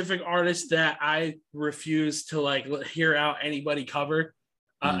specific artist that I refuse to like hear out anybody cover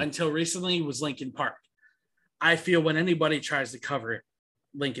until recently was Linkin Park. I feel when anybody tries to cover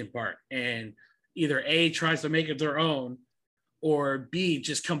Linkin Park and either A, tries to make it their own, or B,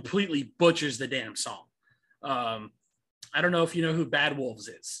 just completely butchers the damn song. I don't know if you know who Bad Wolves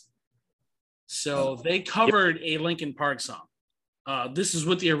is. So they covered a Linkin Park song. This is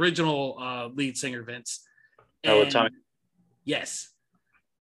with the original lead singer, Vince. And, yes.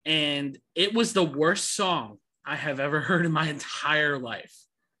 And it was the worst song I have ever heard in my entire life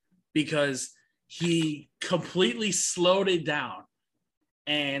because he completely slowed it down.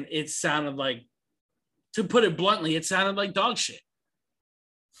 And it sounded like, to put it bluntly, it sounded like dog shit.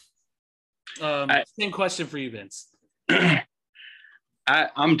 Same question for you, Vince.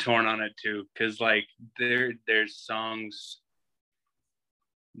 I'm torn on it too, because like there's songs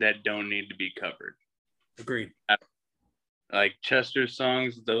that don't need to be covered. Agreed. Like Chester's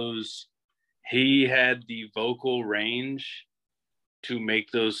songs, he had the vocal range to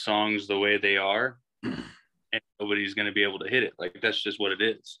make those songs the way they are, and nobody's going to be able to hit it. Like that's just what it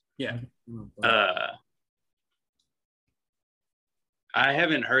is. Yeah. I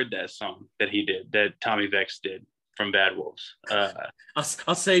haven't heard that song that Tommy Vex did from Bad Wolves.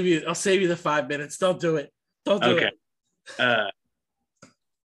 I'll save you the 5 minutes. Don't do it. Don't do it.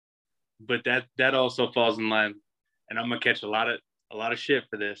 But that also falls in line, and I'm gonna catch a lot of shit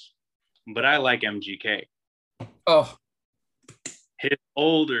for this. But I like MGK. Oh, his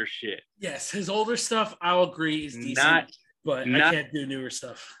older shit. Yes, his older stuff I'll agree is decent, but I can't do newer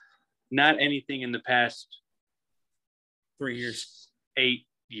stuff. Not anything in the past 3 years. 8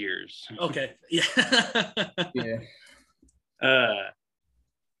 years. Okay. Yeah. Yeah.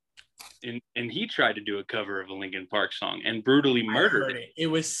 And he tried to do a cover of a Linkin Park song and brutally murdered it. It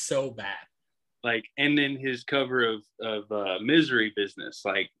was so bad. Like, and then his cover of Misery Business.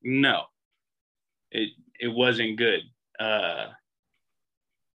 Like, no, it wasn't good. It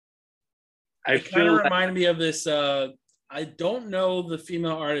kind of reminded me of this. I don't know the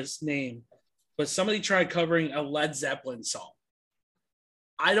female artist's name, but somebody tried covering a Led Zeppelin song.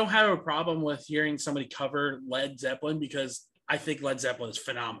 I don't have a problem with hearing somebody cover Led Zeppelin because I think Led Zeppelin is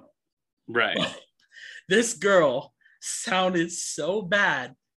phenomenal. Right. But this girl sounded so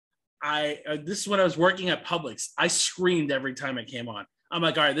bad. This is when I was working at Publix. I screamed every time it came on. I'm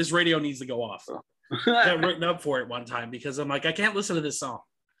like, all right, this radio needs to go off. I got written up for it one time because I'm like, I can't listen to this song.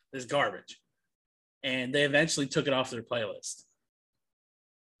 It's garbage. And they eventually took it off their playlist.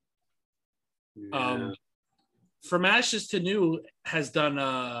 Yeah. From Ashes to New has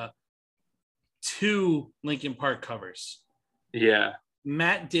done 2 Linkin Park covers. Yeah.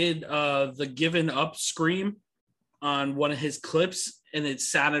 Matt did the Given Up scream on one of his clips, and it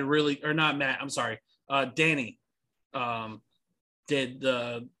sounded really, or not Matt, I'm sorry, Danny did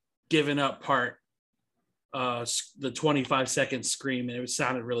the Given Up part, the 25-second scream, and it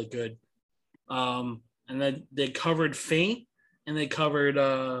sounded really good. And then they covered Faint, and they covered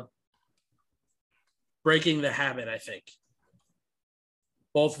Breaking the Habit, I think.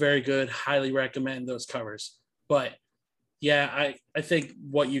 Both very good. Highly recommend those covers. But yeah, I think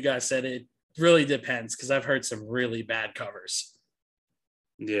what you guys said, it really depends because I've heard some really bad covers.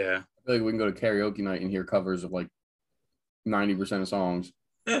 Yeah. I feel like we can go to karaoke night and hear covers of like 90% of songs.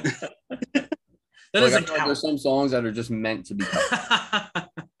 That Like, doesn't I feel like there's count. some songs that are just meant to be covered.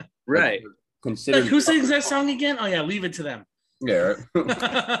 Right. Like, Like, considered. who sings that song again? Oh yeah, Leave It to Them. Yeah,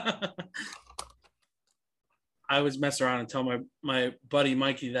 right. I always mess around and tell my buddy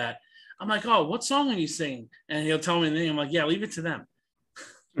Mikey that. I'm like, oh, what song are you singing? And he'll tell me the name. I'm like, yeah, Leave It to Them.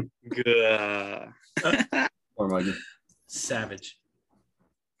 Good. Or Mikey. Savage.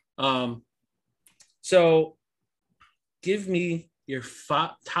 So give me your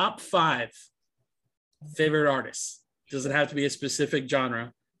top 5 favorite artists. Doesn't have to be a specific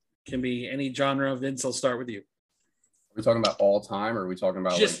genre. Can be any genre. Vince, I'll start with you. Are we talking about all time, or are we talking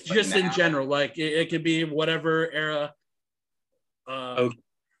about Just in now? general? Like it could be whatever era. Okay.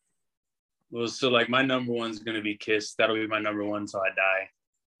 Well, so like my number one's gonna be Kiss. That'll be my number one till I die.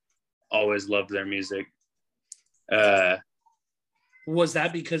 Always loved their music. Was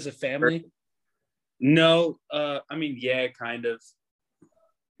that because of family? No, I mean, yeah, kind of.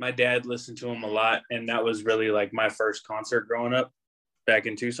 My dad listened to him a lot, and that was really like my first concert growing up back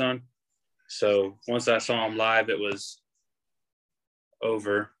in Tucson. So once I saw him live, it was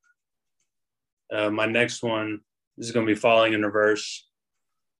over. My next one is going to be Falling in Reverse.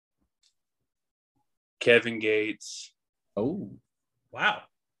 Kevin Gates. Oh, Wow.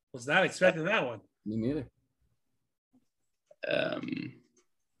 Was not expecting that one. me neither.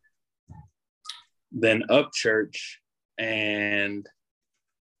 Then Upchurch and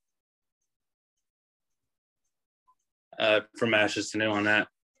From Ashes to New on that.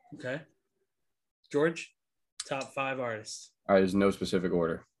 Okay. George, top 5 artists. All right, there's no specific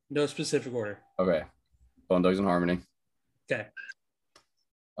order. No specific order. Okay. Bone Thugs and Harmony. Okay.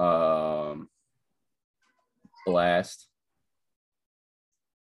 Blast.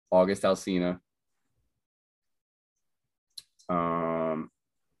 August Alsina.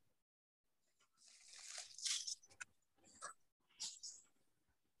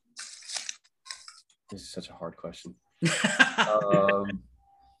 This is such a hard question.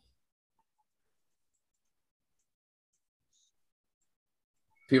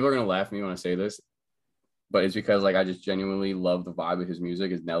 People are gonna laugh at me when I say this, but it's because like I just genuinely love the vibe of his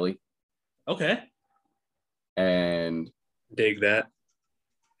music. Is Nelly. Okay. And dig that.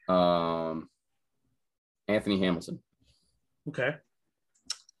 Anthony Hamilton. Okay.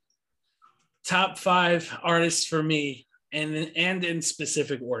 Top 5 artists for me, and in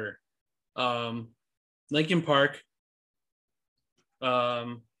specific order. Linkin Park,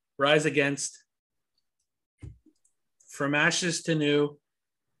 Rise Against, From Ashes to New.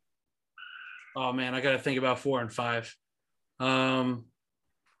 Oh man, I got to think about 4 and 5. I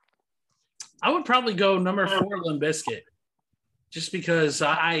would probably go number 4, Limp Bizkit, just because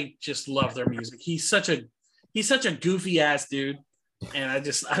I just love their music. He's such a goofy ass dude, and I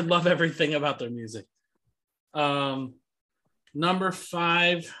love everything about their music. Number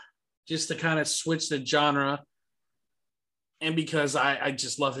 5, just to kind of switch the genre, and because I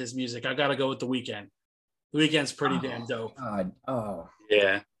just love his music, I got to go with The Weeknd. The Weeknd's pretty damn dope. God. Oh.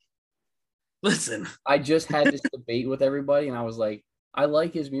 Yeah. Listen, I just had this debate with everybody, and I was like, I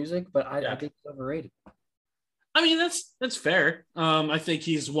like his music, but I think he's overrated. I mean, that's fair. I think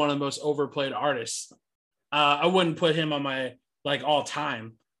he's one of the most overplayed artists. I wouldn't put him on my like all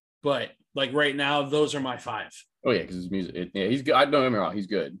time, but like right now, those are my 5. Oh yeah, because his music, he's good. I don't get me wrong, he's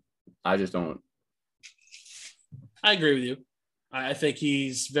good. I just don't. I agree with you. I think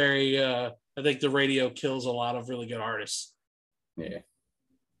he's very. I think the radio kills a lot of really good artists. Yeah.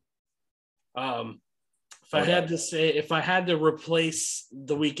 If I had to replace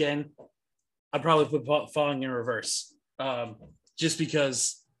The Weeknd, I'd probably put Falling in Reverse. Just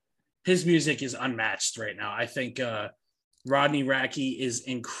because his music is unmatched right now. I think Rodney Rackey is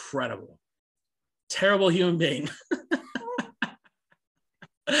incredible. Terrible human being.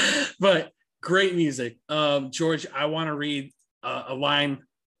 But great music. George, I want to read a line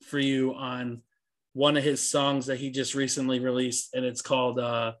for you on one of his songs that he just recently released, and it's called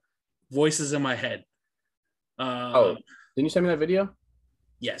Voices in My Head. Didn't you send me that video?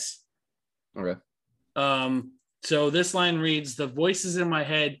 Yes. Okay. So this line reads, "The voices in my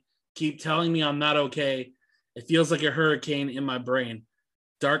head keep telling me I'm not okay. It feels like a hurricane in my brain.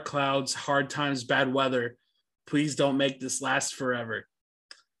 Dark clouds, hard times, bad weather. Please don't make this last forever.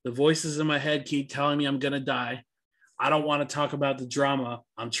 The voices in my head keep telling me I'm going to die. I don't want to talk about the drama.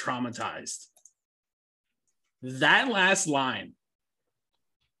 I'm traumatized." That last line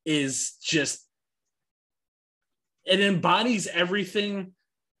is just, it embodies everything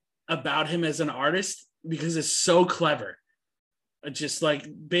about him as an artist because it's so clever. Just like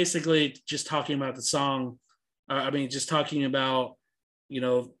basically just talking about the song. Just talking about,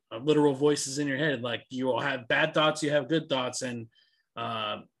 literal voices in your head. Like, you all have bad thoughts, you have good thoughts, and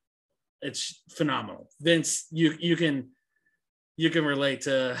it's phenomenal. Vince, you can relate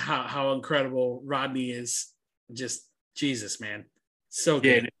to how incredible Rodney is. Just Jesus, man, so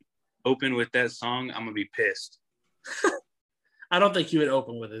good. Yeah, open with that song, I'm gonna be pissed. I don't think you would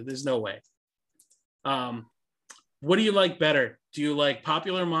open with it. There's no way. What do you like better? Do you like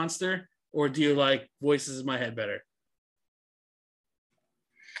Popular Monster or do you like Voices in My Head better?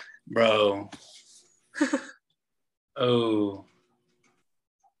 Bro. Oh.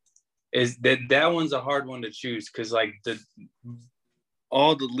 Is that one's a hard one to choose because like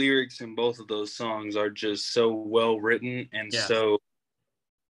all the lyrics in both of those songs are just so well written and so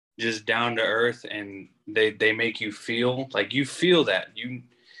just down to earth, and they make you feel like you feel that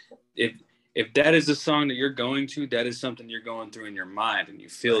if that is the song that you're going to, that is something you're going through in your mind and you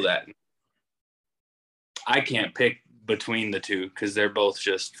feel that. I can't pick between the two because they're both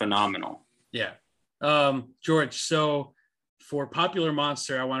just phenomenal. Yeah. George, so for Popular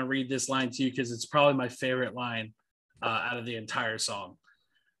Monster, I want to read this line to you because it's probably my favorite line out of the entire song.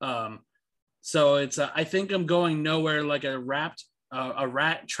 So it's I think I'm going nowhere like a rat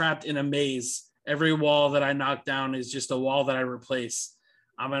trapped in a maze. Every wall that I knock down is just a wall that I replace.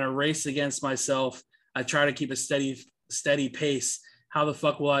 I'm in a race against myself. I try to keep a steady pace. How the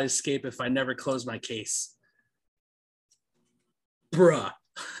fuck will I escape if I never close my case? Bruh.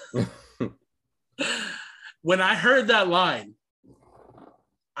 When I heard that line,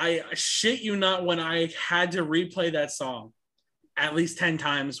 I shit you not, when I had to replay that song at least 10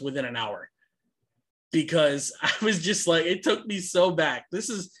 times within an hour, because I was just like, it took me so back.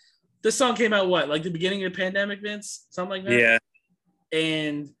 This song came out like the beginning of the pandemic, Vince, something like that. Yeah.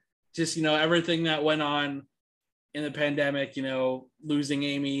 And just, everything that went on in the pandemic, losing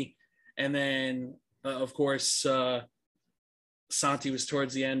Amy. And then, of course, Santi was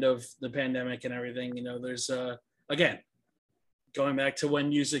towards the end of the pandemic and everything. There's, again, going back to when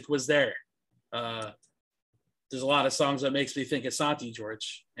music was there. There's a lot of songs that makes me think of Santi,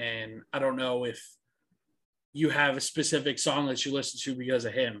 George. And I don't know if you have a specific song that you listen to because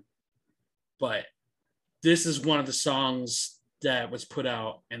of him, but this is one of the songs that was put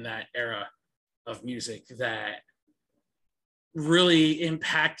out in that era of music that really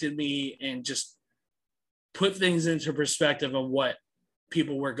impacted me and just put things into perspective of what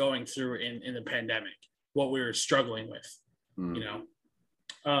people were going through in the pandemic, what we were struggling with,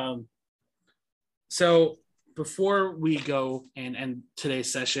 So before we go and end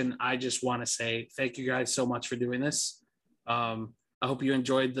today's session, I just want to say thank you guys so much for doing this. I hope you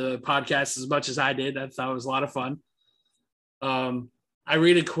enjoyed the podcast as much as I did. I thought it was a lot of fun. I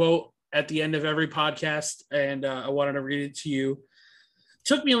read a quote at the end of every podcast, and I wanted to read it to you. It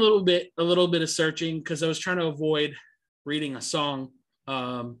took me a little bit of searching because I was trying to avoid reading a song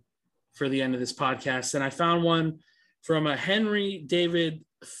for the end of this podcast, and I found one from a Henry David.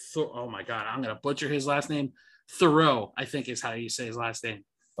 Oh my God, I'm gonna butcher his last name. Thoreau, I think is how you say his last name.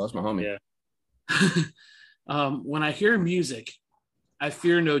 Oh, that's my homie. Yeah. When I hear music, I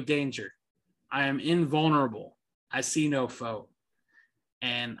fear no danger. I am invulnerable. I see no foe.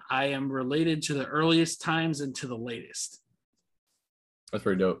 And I am related to the earliest times and to the latest. That's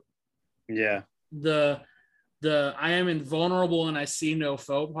pretty dope. Yeah. The I am invulnerable and I see no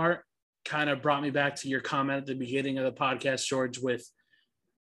foe part kind of brought me back to your comment at the beginning of the podcast, George, with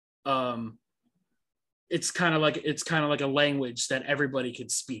it's kind of like a language that everybody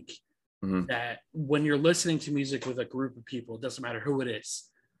could speak. Mm-hmm. That when you're listening to music with a group of people, it doesn't matter who it is,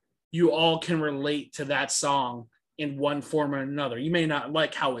 you all can relate to that song in one form or another. You may not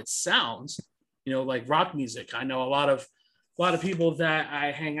like how it sounds, like rock music. I know a lot of people that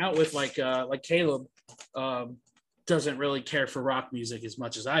I hang out with, like Caleb, doesn't really care for rock music as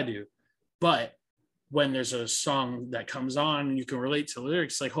much as I do. But when there's a song that comes on and you can relate to the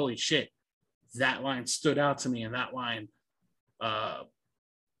lyrics, like, holy shit, that line stood out to me, and that line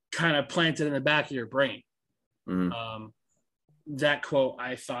kind of planted in the back of your brain. Mm-hmm. That quote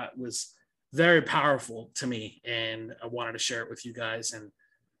I thought was very powerful to me, and I wanted to share it with you guys, and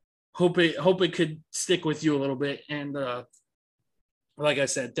hope it could stick with you a little bit. And like I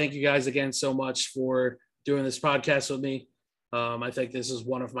said, thank you guys again so much for doing this podcast with me. I think this is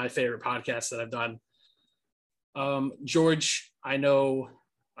one of my favorite podcasts that I've done. George, I know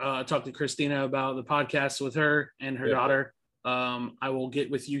I talked to Christina about the podcast with her and her daughter. I will get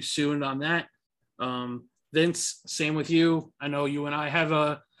with you soon on that. Vince, same with you. I know you and I have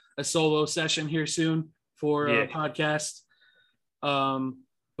a solo session here soon for a podcast.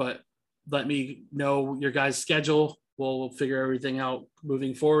 But let me know your guys' schedule. We'll figure everything out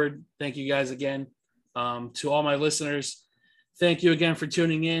moving forward. Thank you guys again. To all my listeners, thank you again for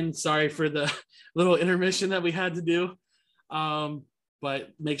tuning in. Sorry for the little intermission that we had to do. But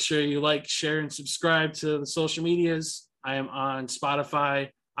make sure you like, share, and subscribe to the social medias. I am on Spotify,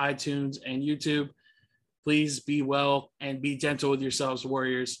 iTunes, and YouTube. Please be well and be gentle with yourselves,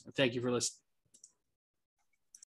 warriors. Thank you for listening.